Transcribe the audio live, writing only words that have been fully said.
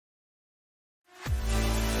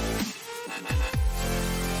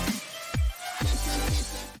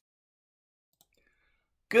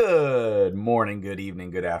Good morning, good evening,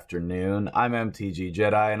 good afternoon. I'm MTG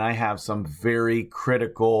Jedi, and I have some very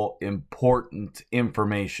critical, important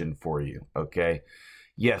information for you, okay?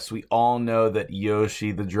 Yes, we all know that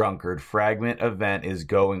Yoshi the Drunkard Fragment event is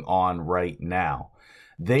going on right now.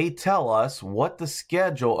 They tell us what the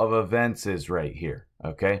schedule of events is right here,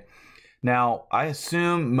 okay? Now, I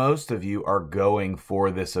assume most of you are going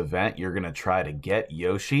for this event. You're going to try to get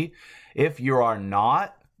Yoshi. If you are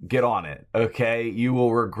not, get on it, okay? You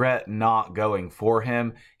will regret not going for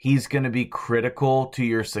him. He's going to be critical to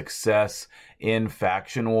your success in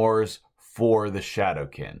Faction Wars for the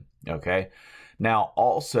Shadowkin, okay? Now,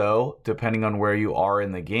 also, depending on where you are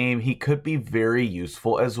in the game, he could be very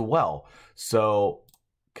useful as well. So,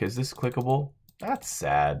 is this clickable? That's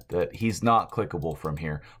sad that he's not clickable from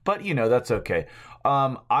here, but you know, that's okay.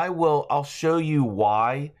 I'll show you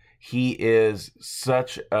why he is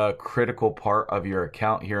such a critical part of your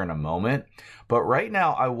account here in a moment. But right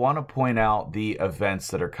now, I want to point out the events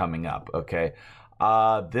that are coming up, okay?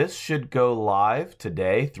 This should go live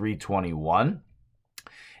today, 3/21.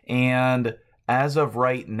 And as of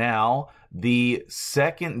right now, the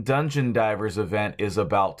second Dungeon Divers event is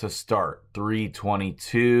about to start,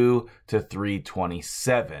 3/22 to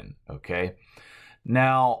 3/27, okay?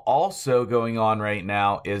 Now, also going on right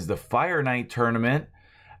now is the Fire Knight tournament.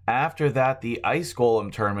 After that, the Ice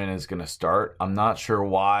Golem tournament is going to start. I'm not sure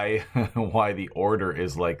why why the order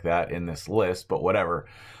is like that in this list, but whatever.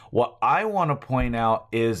 What I want to point out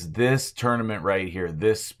is this tournament right here,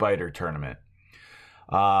 this Spider tournament.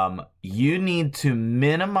 You need to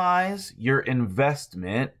minimize your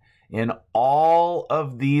investment in all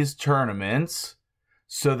of these tournaments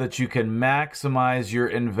so that you can maximize your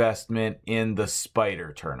investment in the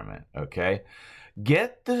Spider tournament, okay?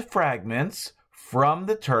 Get the fragments from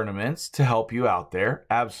the tournaments to help you out there,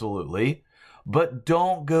 absolutely. But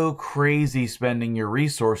don't go crazy spending your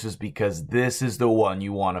resources because this is the one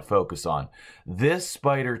you want to focus on. This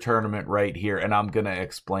Spider tournament right here, and I'm going to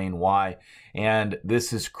explain why. And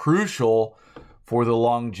this is crucial for the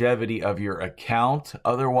longevity of your account.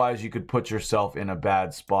 Otherwise, you could put yourself in a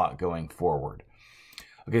bad spot going forward.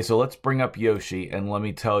 Okay, so let's bring up Yoshi, and let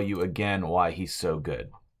me tell you again why he's so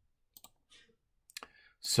good.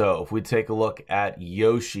 So if we take a look at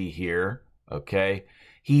Yoshi here, okay,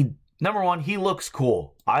 number one, he looks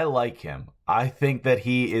cool. I like him. I think that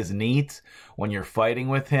he is neat. When you're fighting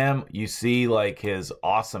with him, you see like his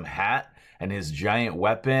awesome hat and his giant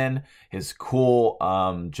weapon, his cool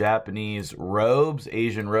Japanese robes,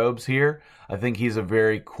 Asian robes here. I think he's a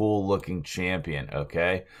very cool looking champion,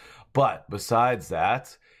 okay? But besides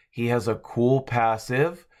that, he has a cool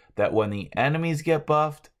passive that when the enemies get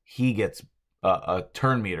buffed, he gets a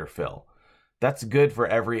turn meter fill. That's good for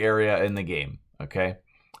every area in the game, okay?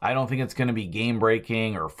 I don't think it's going to be game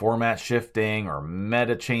breaking or format shifting or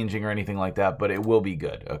meta changing or anything like that, but it will be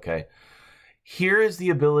good, okay? Here is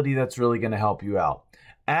the ability that's really going to help you out.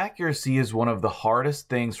 Accuracy is one of the hardest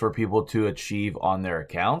things for people to achieve on their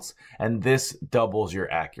accounts, and this doubles your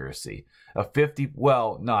accuracy. A 50,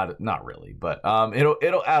 well, not really, but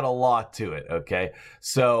it'll add a lot to it, okay?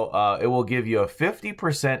 So it will give you a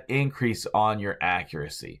 50% increase on your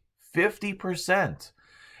accuracy. 50%.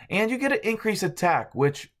 And you get an increased attack,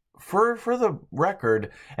 which for the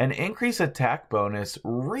record, an increased attack bonus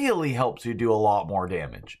really helps you do a lot more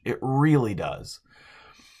damage. It really does.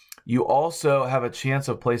 You also have a chance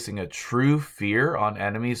of placing a true fear on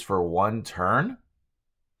enemies for 1 turn.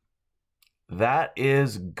 That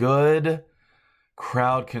is good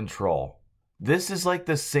crowd control. This is like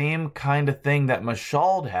the same kind of thing that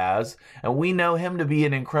Mashald has, and we know him to be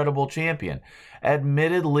an incredible champion.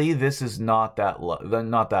 Admittedly, this is not that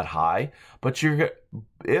high, but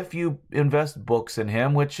if you invest books in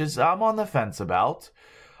him, which is I'm on the fence about,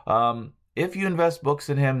 if you invest books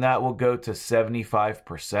in him, that will go to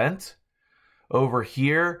 75%. Over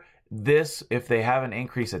here, if they have an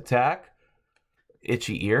increased attack,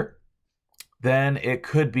 itchy ear, then it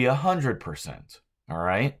could be 100%. All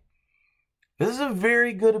right. This is a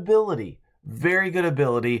very good ability. Very good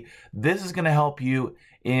ability. This is going to help you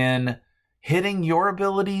in hitting your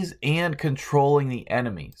abilities and controlling the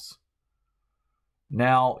enemies.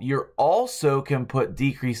 Now, you also can put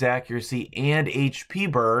decreased accuracy and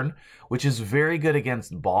HP burn, which is very good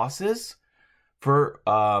against bosses for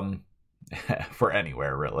for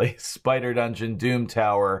anywhere, really. Spider Dungeon, Doom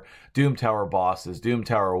Tower bosses, Doom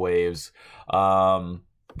Tower waves,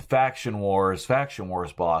 Faction Wars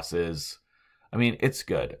bosses. I mean, it's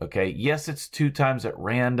good, okay? Yes, it's 2 times at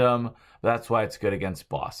random. That's why it's good against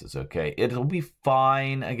bosses, okay? It'll be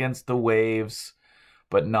fine against the waves,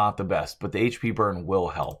 but not the best. But the HP burn will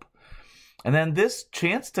help. And then this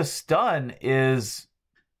chance to stun is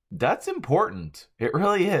That's important. It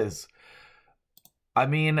really is. I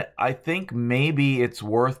mean, I think maybe it's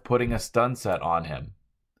worth putting a stun set on him,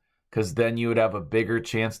 because then you would have a bigger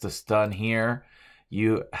chance to stun here.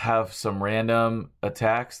 You have some random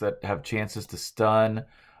attacks that have chances to stun.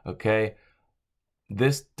 Okay.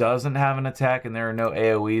 This doesn't have an attack and there are no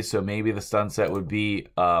AoEs, so maybe the stun set would be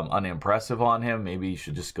unimpressive on him. Maybe you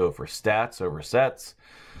should just go for stats over sets.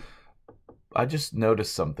 I just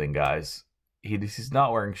noticed something, guys. He's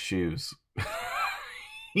not wearing shoes.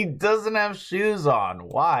 He doesn't have shoes on.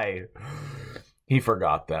 Why? He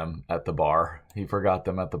forgot them at the bar. He forgot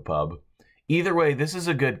them at the pub. Either way, this is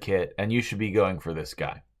a good kit, and you should be going for this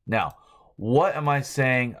guy. Now, what am I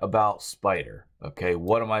saying about Spider? Okay,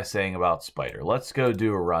 what am I saying about Spider? Let's go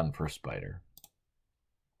do a run for Spider.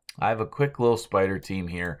 I have a quick little Spider team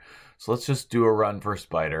here, so let's just do a run for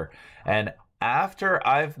Spider. And after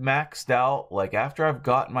I've maxed out, like after I've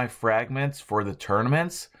gotten my fragments for the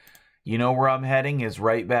tournaments, you know where I'm heading is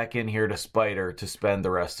right back in here to Spider to spend the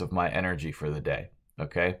rest of my energy for the day,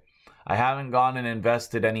 okay? I haven't gone and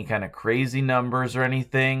invested any kind of crazy numbers or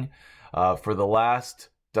anything. For the last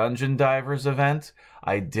Dungeon Divers event,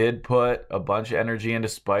 I did put a bunch of energy into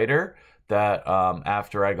Spider that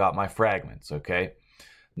after I got my fragments, okay?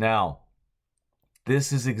 Now,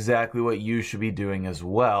 this is exactly what you should be doing as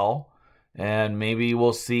well, and maybe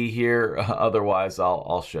we'll see here. Otherwise,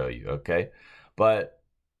 I'll show you, okay? But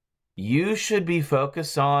you should be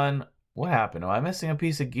focused on... What happened? Am I missing a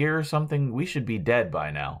piece of gear or something? We should be dead by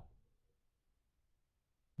now.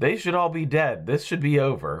 They should all be dead. This should be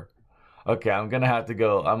over. Okay, I'm going to have to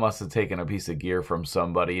go. I must have taken a piece of gear from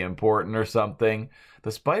somebody important or something.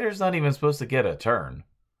 The Spider's not even supposed to get a turn.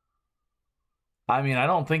 I mean, I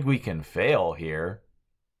don't think we can fail here.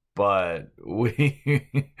 But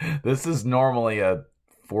this is normally a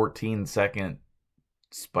 14-second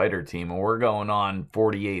Spider team, and we're going on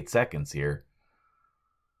 48 seconds here.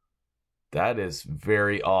 That is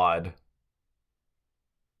very odd.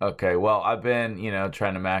 Okay, well, I've been,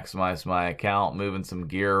 trying to maximize my account, moving some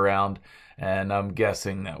gear around, and I'm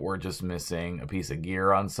guessing that we're just missing a piece of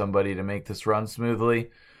gear on somebody to make this run smoothly.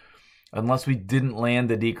 Unless we didn't land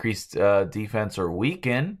the decreased defense or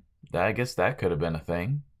weaken. I guess that could have been a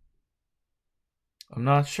thing. I'm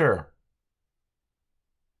not sure.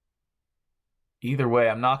 Either way,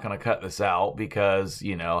 I'm not going to cut this out because,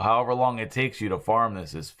 however long it takes you to farm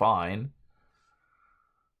this is fine.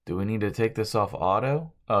 Do we need to take this off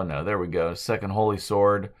auto? Oh, no, there we go. Second Holy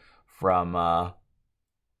Sword from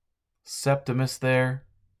Septimus there.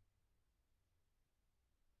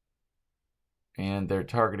 And they're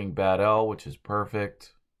targeting Bad L, which is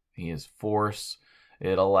perfect. He is Force.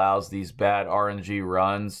 It allows these bad RNG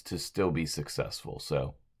runs to still be successful.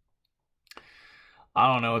 So,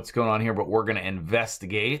 I don't know what's going on here, but we're going to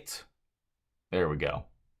investigate. There we go.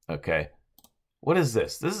 Okay. What is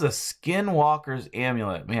this? This is a Skinwalker's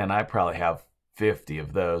Amulet. Man, I probably have 50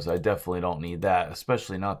 of those. I definitely don't need that,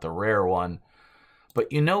 especially not the rare one.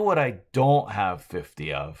 But you know what I don't have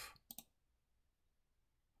 50 of?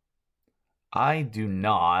 I do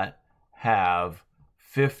not have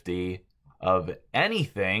 50 of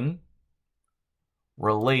anything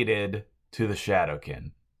related to the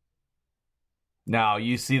Shadowkin. Now,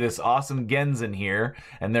 you see this awesome Genzen here,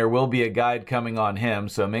 and there will be a guide coming on him,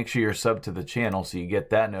 so make sure you're subbed to the channel so you get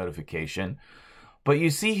that notification. But you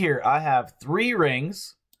see here, I have 3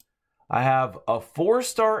 rings. I have a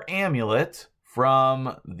 4-star amulet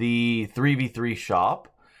from the 3v3 shop,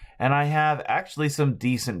 and I have actually some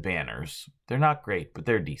decent banners. They're not great, but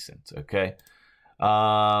they're decent, okay?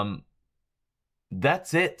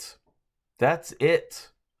 That's it. That's it.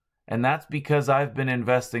 And that's because I've been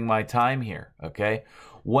investing my time here, okay?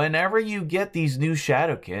 Whenever you get these new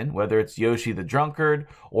Shadowkin, whether it's Yoshi the Drunkard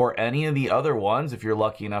or any of the other ones, if you're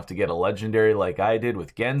lucky enough to get a legendary like I did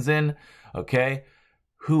with Genzen, okay?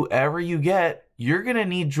 Whoever you get, you're going to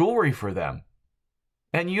need jewelry for them.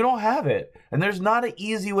 And you don't have it. And there's not an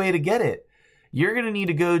easy way to get it. You're going to need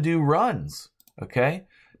to go do runs, okay?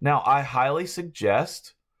 Now, I highly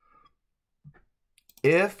suggest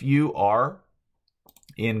if you are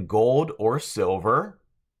in gold or silver,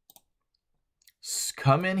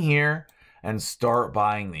 come in here and start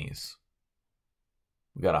buying these.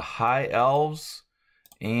 We got a High Elves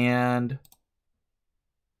and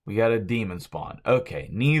we got a Demon Spawn. Okay,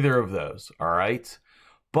 neither of those, all right?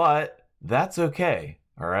 But that's okay,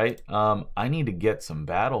 all right? I need to get some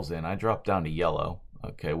battles in. I dropped down to yellow.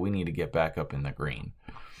 Okay, we need to get back up in the green.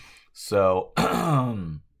 So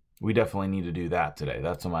we definitely need to do that today.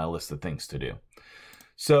 That's on my list of things to do.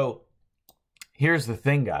 So here's the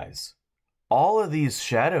thing, guys. All of these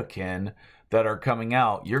Shadowkin, that are coming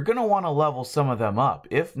out, you're going to want to level some of them up.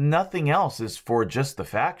 If nothing else is for just the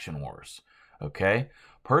faction wars. Okay?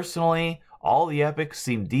 Personally, all the epics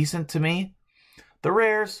seem decent to me. The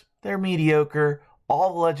rares, they're mediocre.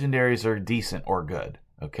 All the legendaries are decent or good.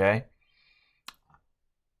 Okay?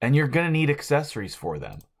 And you're going to need accessories for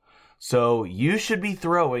them. So you should be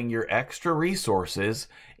throwing your extra resources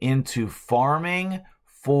into farming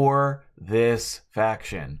for this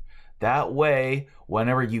faction. That way,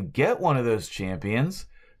 whenever you get one of those champions,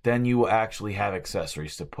 then you will actually have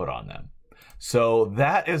accessories to put on them. So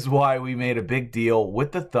that is why we made a big deal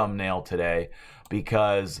with the thumbnail today,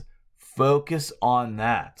 because focus on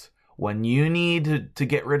that. When you need to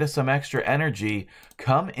get rid of some extra energy,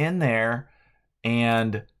 come in there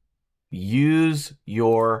and use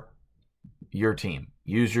your team.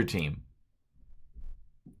 Use your team.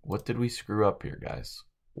 What did we screw up here, guys?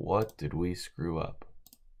 What did we screw up?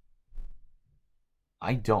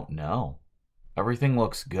 I don't know. Everything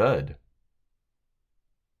looks good.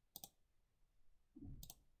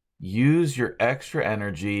 Use your extra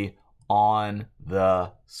energy on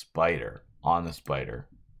the spider. On the spider.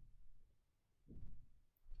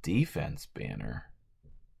 Defense banner.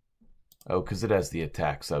 Oh, because it has the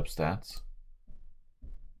attack substats.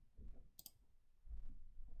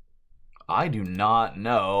 I do not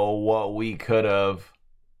know what we could have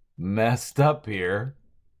messed up here.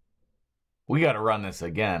 We got to run this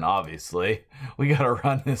again, obviously. We got to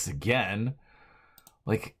run this again.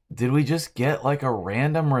 Like, did we just get like a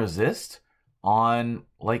random resist on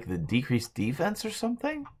like the decreased defense or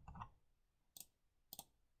something?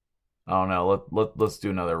 I don't know. Let's do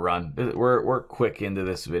another run. We're quick into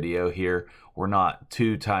this video here. We're not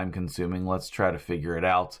too time consuming. Let's try to figure it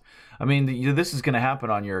out. I mean, this is going to happen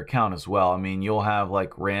on your account as well. I mean, you'll have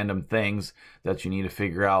like random things that you need to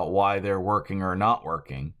figure out why they're working or not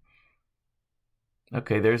working.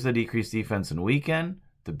 Okay, there's the decreased defense and weaken,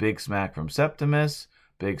 the big smack from Septimus,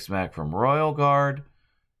 big smack from Royal Guard,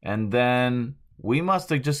 and then we must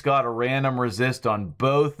have just got a random resist on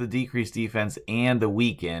both the decreased defense and the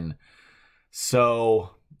weaken.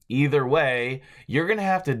 So either way, you're going to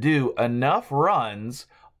have to do enough runs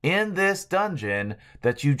in this dungeon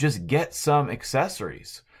that you just get some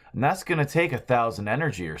accessories. And that's going to take 1,000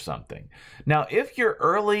 energy or something. Now, if you're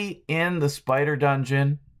early in the spider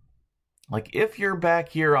dungeon, like if you're back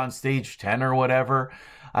here on stage 10 or whatever,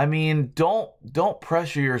 I mean, don't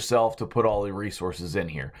pressure yourself to put all the resources in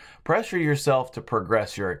here. Pressure yourself to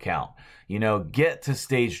progress your account. You know, get to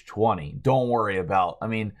stage 20. Don't worry about, I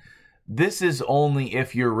mean, this is only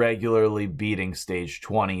if you're regularly beating stage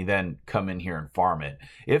 20, then come in here and farm it.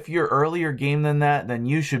 If you're earlier game than that, then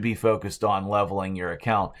you should be focused on leveling your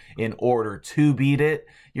account in order to beat it.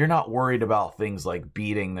 You're not worried about things like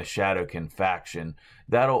beating the Shadowkin faction.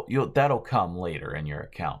 That'll come later in your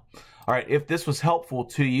account. All right, if this was helpful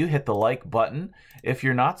to you, hit the like button. If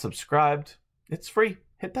you're not subscribed, it's free.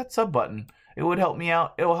 Hit that sub button. It would help me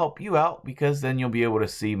out. It will help you out because then you'll be able to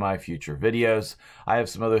see my future videos. I have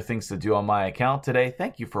some other things to do on my account today.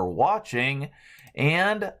 Thank you for watching,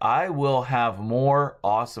 and I will have more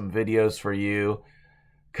awesome videos for you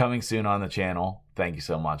coming soon on the channel. Thank you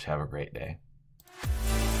so much. Have a great day.